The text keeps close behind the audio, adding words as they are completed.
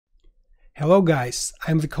Hello guys,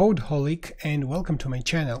 I'm the Codeholic and welcome to my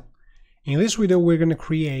channel. In this video we're going to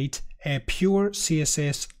create a pure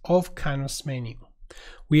CSS of canvas menu.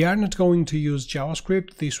 We are not going to use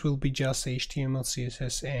JavaScript, this will be just HTML,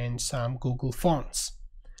 CSS and some Google fonts.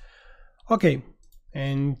 Okay,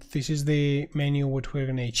 and this is the menu what we're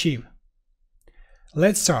going to achieve.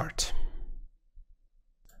 Let's start.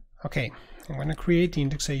 Okay, I'm going to create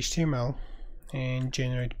index.html and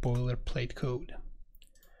generate boilerplate code.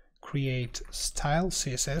 Create style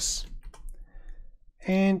CSS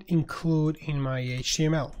and include in my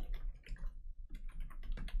HTML.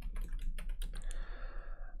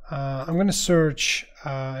 I'm going to search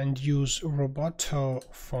and use Roboto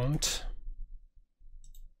font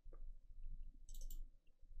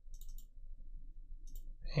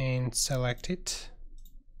and select it.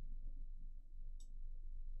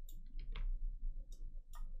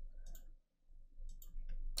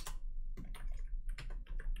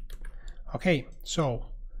 Okay, so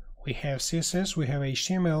we have CSS, we have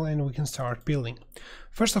HTML, and we can start building.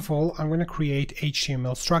 First of all, I'm going to create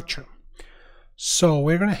HTML structure. So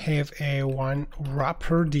we're going to have a one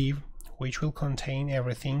wrapper div which will contain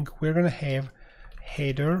everything. We're going to have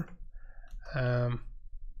header.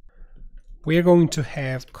 We're going to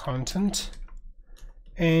have content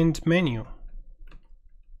and menu.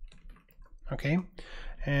 Okay,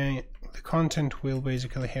 and the content will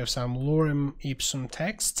basically have some lorem ipsum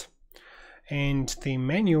text. And the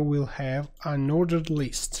menu will have unordered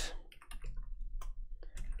list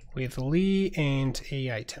with li and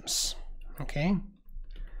a items. Okay,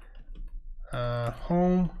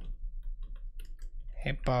 home,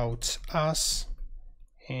 about us,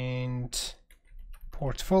 and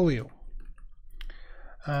portfolio.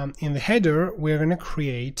 In the header, we're going to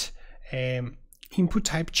create an input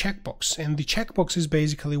type checkbox, and the checkbox is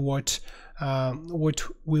basically what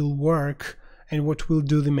will work and what will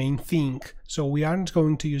do the main thing. So we aren't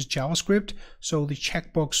going to use JavaScript, so the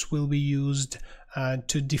checkbox will be used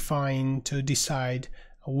to decide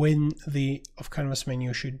when the canvas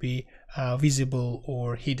menu should be visible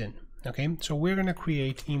or hidden. Okay, so we're going to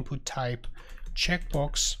create input type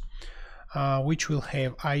checkbox, which will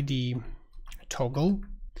have ID toggle,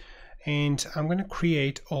 and I'm going to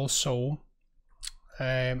create also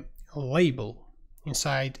a label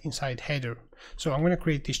inside header. So I'm going to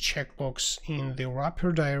create this checkbox in the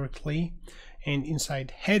wrapper directly, and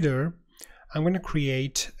inside header I'm going to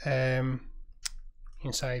create a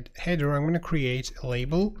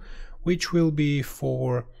label which will be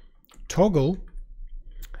for toggle,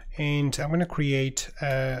 and I'm going to create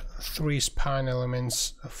 3 span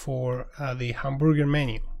elements for the hamburger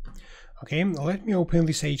menu. Okay, let me open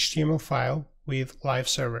this HTML file with live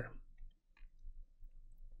server.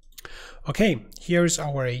 Okay, here's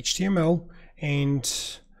our HTML,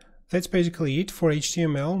 and that's basically it for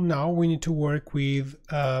HTML. Now we need to work with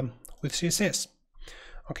CSS.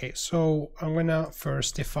 Okay, so I'm gonna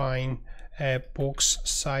first define a box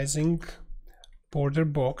sizing, border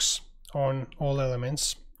box on all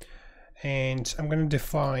elements, and I'm gonna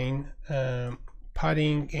define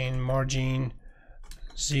padding and margin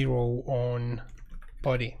 0 on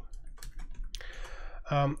body.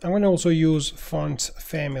 I'm going to also use font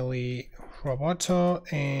family Roboto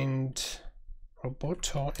and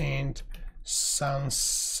sans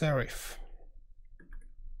serif.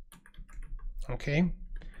 Okay,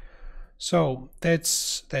 so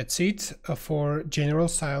that's it for general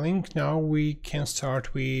styling. Now we can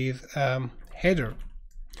start with header,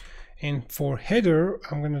 and for header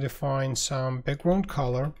I'm going to define some background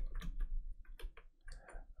color.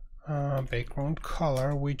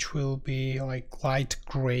 Which will be like light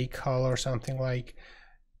gray color, something like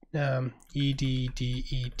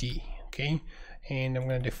EDDED. Okay, and I'm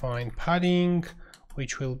going to define padding,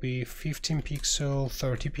 which will be 15 pixel,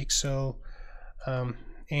 30 pixel,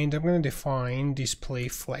 and I'm going to define display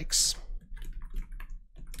flex.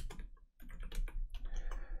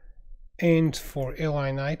 And for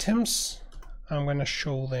align items, I'm going to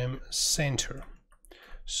show them center.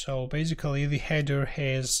 So basically the header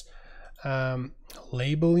has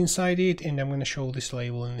label inside it, and I'm going to show this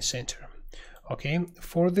label in the center. Okay,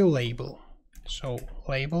 for the label, so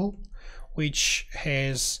label which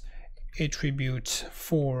has attribute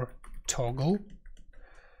for toggle,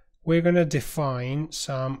 we're going to define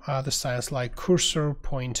some other styles like cursor,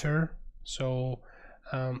 pointer. So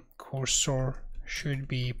cursor should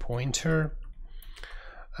be pointer.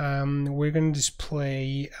 We're going to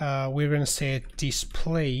display, we're going to set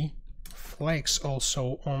display flex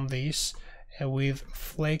also on this with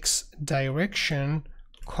flex direction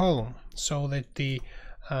column, so that the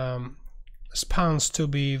spans to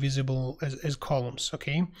be visible as columns.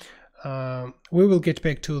 Okay, we will get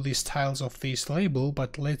back to the styles of this label,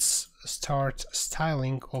 but let's start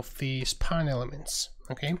styling of the span elements.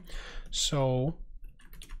 Okay, so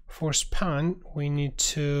for span we need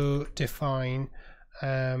to define,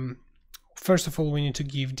 first of all we need to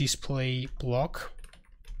give display block,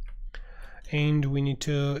 and we need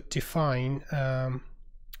to define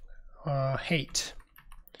height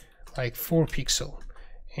like 4 pixel,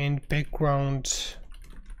 and background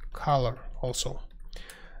color also.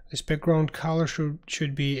 This background color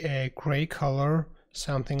should be a gray color,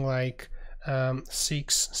 something like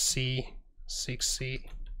 6C.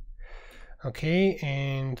 Okay,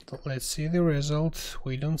 and let's see the result.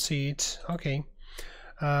 We don't see it. Okay,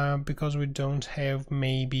 because we don't have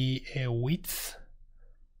maybe a width.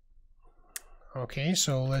 Okay,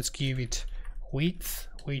 so let's give it width,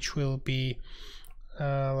 which will be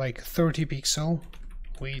like 30 pixel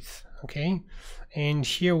width. Okay, and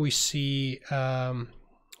here we see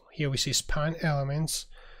span elements,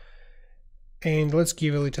 and let's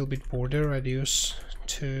give a little bit border radius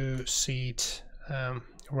to see it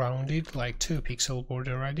rounded, like 2 pixel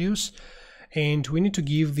border radius. And we need to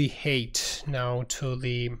give the height now to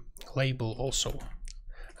the label also,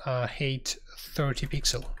 height 30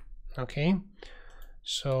 pixel. Okay,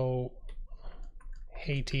 so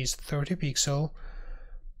height is 30 pixel.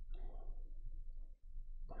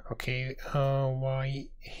 Okay, why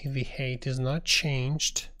the height is not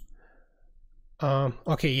changed?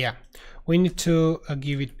 Okay, yeah, we need to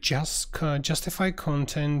give it justify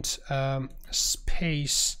content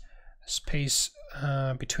space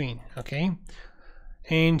between. Okay,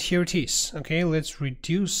 and here it is. Okay, let's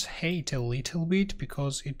reduce height a little bit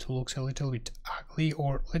because it looks a little bit ugly,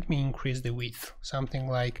 or let me increase the width, something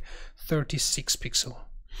like 36 pixel.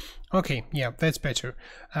 Okay, yeah, that's better.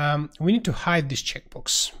 We need to hide this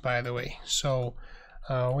checkbox, by the way. So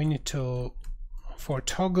we need to, for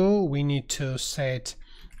toggle, we need to set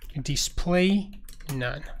display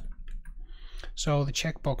none. So the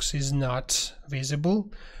checkbox is not visible,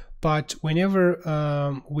 but whenever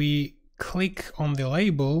we click on the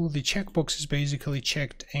label, the checkbox is basically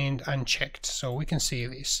checked and unchecked. So we can see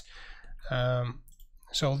this.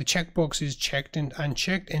 So the checkbox is checked and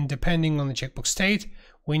unchecked, and depending on the checkbox state,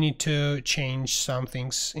 we need to change some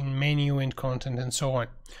things in menu and content and so on.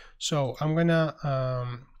 So I'm gonna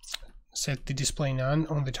set the display none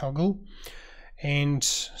on the toggle, and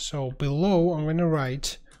so below I'm gonna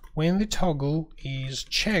write when the toggle is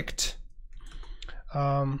checked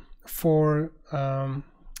for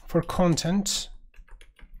content,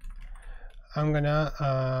 I'm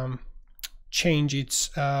gonna change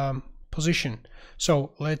its position.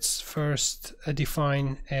 So let's first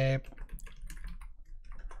define a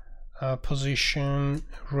position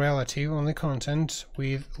relative on the content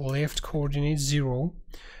with left coordinate 0,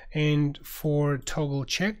 and for toggle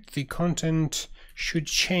checked, the content should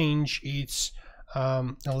change its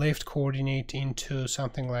left coordinate into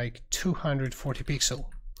something like 240 pixel.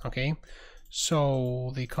 Okay,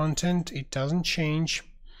 so the content, it doesn't change.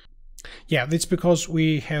 Yeah, that's because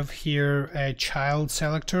we have here a child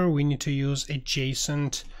selector. We need to use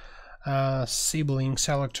adjacent sibling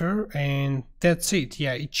selector, and that's it.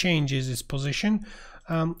 Yeah, it changes its position.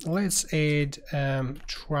 Let's add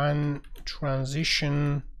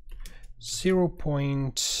transition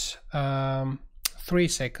 0.3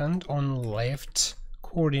 second on left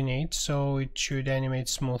coordinate, so it should animate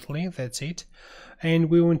smoothly. That's it. And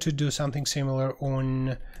we want to do something similar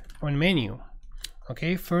on menu.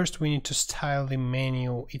 Okay, first we need to style the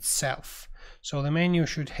menu itself. So the menu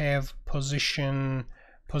should have position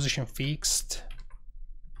fixed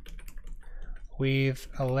with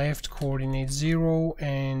a left coordinate 0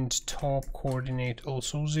 and top coordinate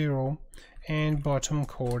also 0 and bottom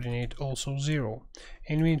coordinate also 0,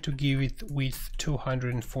 and we need to give it width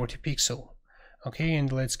 240 pixel. Okay,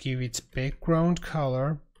 and let's give it background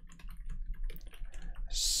color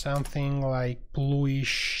something like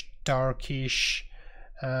bluish, darkish.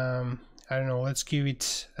 I don't know, let's give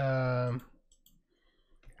it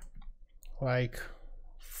like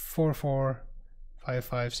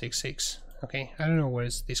 445566. Okay, I don't know where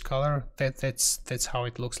is this color. That's how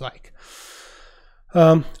it looks like.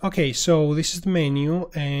 Okay, so this is the menu,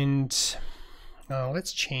 and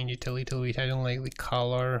let's change it a little bit. I don't like the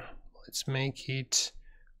color. Let's make it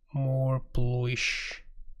more bluish.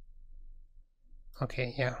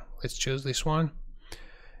 Okay, yeah, let's choose this one.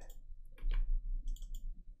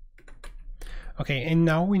 Okay, and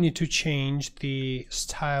now we need to change the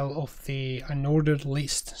style of the unordered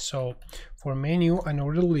list. So for menu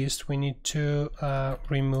unordered list, we need to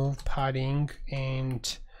remove padding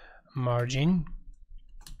and margin,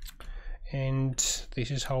 and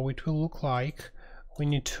this is how it will look like. we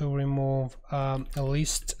need to remove a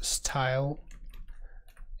list style,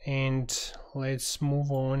 and let's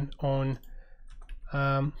move on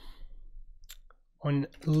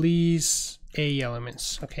list A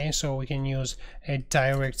elements. Okay, so we can use a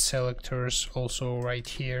direct selectors also right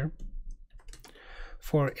here.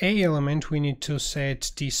 For A element, we need to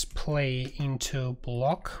set display into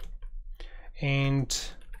block and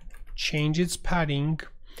change its padding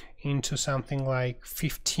into something like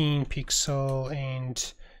 15 pixel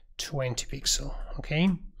and 20 pixel. Okay,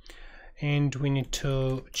 and we need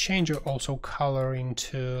to change also color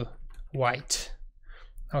into white.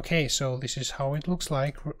 Okay, so this is how it looks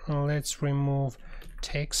like. Let's remove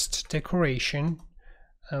text decoration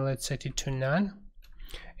and let's set it to none,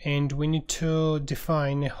 and we need to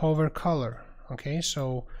define a hover color. Okay,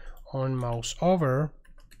 so on mouse over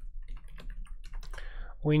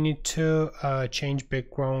we need to change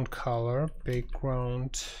background color.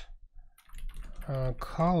 Background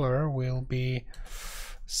color will be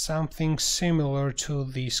something similar to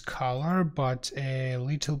this color but a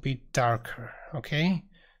little bit darker. Okay,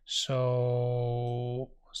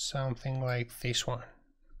 so something like this one.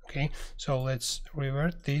 Okay, so let's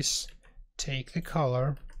revert this, take the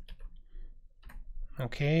color,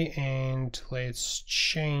 okay, and let's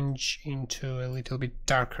change into a little bit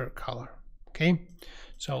darker color. Okay,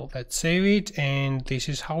 so let's save it, and this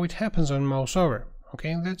is how it happens on mouse over.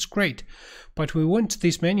 Okay, that's great, but we want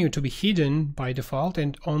this menu to be hidden by default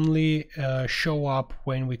and only show up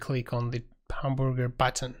when we click on the hamburger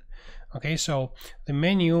button. Okay, so the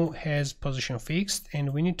menu has position fixed,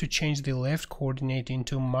 and we need to change the left coordinate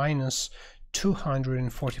into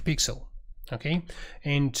 -240 pixel. Okay,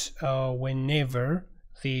 and whenever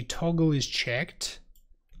the toggle is checked,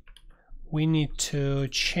 we need to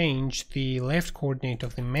change the left coordinate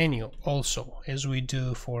of the menu also, as we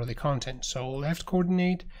do for the content. So left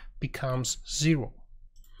coordinate becomes 0.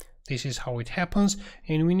 This is how it happens,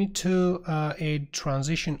 and we need to add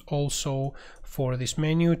transition also for this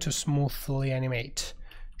menu to smoothly animate.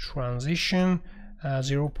 Transition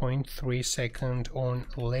 0.3 second on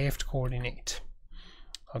left coordinate.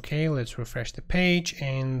 Okay, let's refresh the page,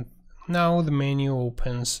 and now the menu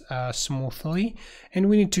opens smoothly, and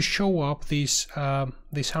we need to show up this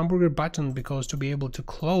this hamburger button because to be able to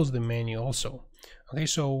close the menu also. Okay,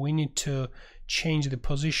 so we need to change the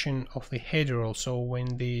position of the header also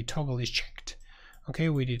when the toggle is checked. Okay,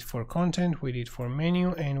 we did for content, we did for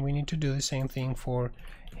menu, and we need to do the same thing for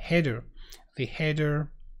header. The header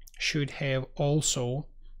should have also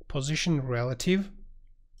position relative.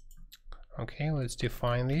 Okay, let's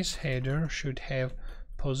define this. Header should have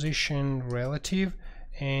position relative,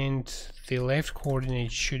 and the left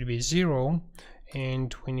coordinate should be 0,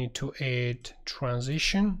 and we need to add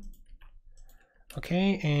transition.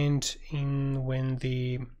 Okay, and when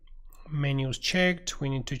the menu is checked, we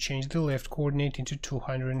need to change the left coordinate into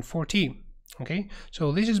 240. Okay,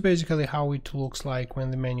 so this is basically how it looks like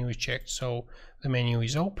when the menu is checked. So the menu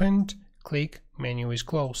is opened, click, menu is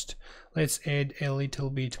closed. Let's add a little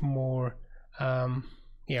bit more.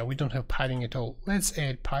 Yeah, we don't have padding at all. Let's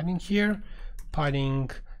add padding here.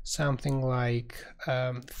 Padding something like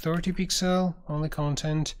 30 pixel on the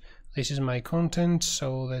content. This is my content,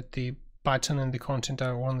 so that the button and the content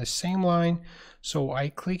are on the same line. So I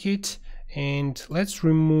click it, and let's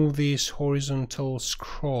remove this horizontal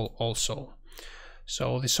scroll also.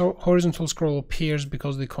 So this horizontal scroll appears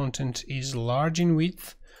because the content is large in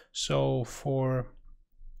width. So for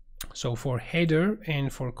header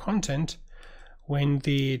and for content, when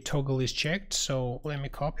the toggle is checked, so let me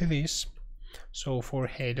copy this. So for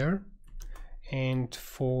header and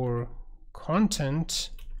for content,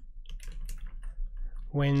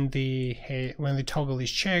 when the toggle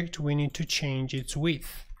is checked, we need to change its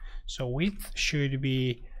width. So width should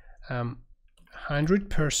be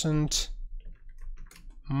 100%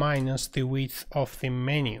 minus the width of the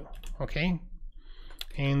menu. Okay,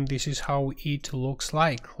 and this is how it looks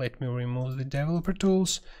like. Let me remove the developer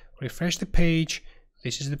tools, refresh the page.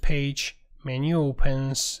 This is the page, menu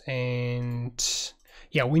opens, and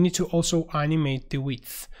yeah, we need to also animate the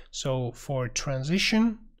width. So for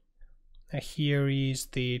transition, here is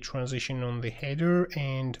the transition on the header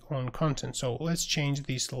and on content. So let's change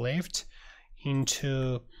this left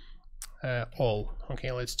into all.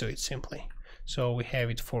 Okay, let's do it simply. So we have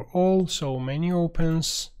it for all. So menu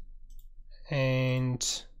opens,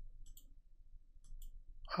 and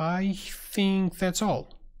I think that's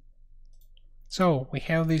all. So we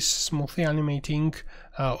have this smoothly animating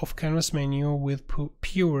of canvas menu with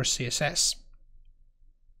pure CSS.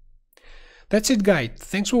 That's it, guys.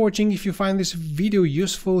 Thanks for watching. If you find this video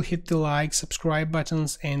useful, hit the like, subscribe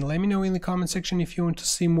buttons, and let me know in the comment section if you want to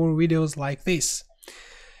see more videos like this.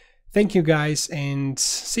 Thank you guys, and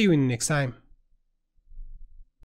see you in the next time.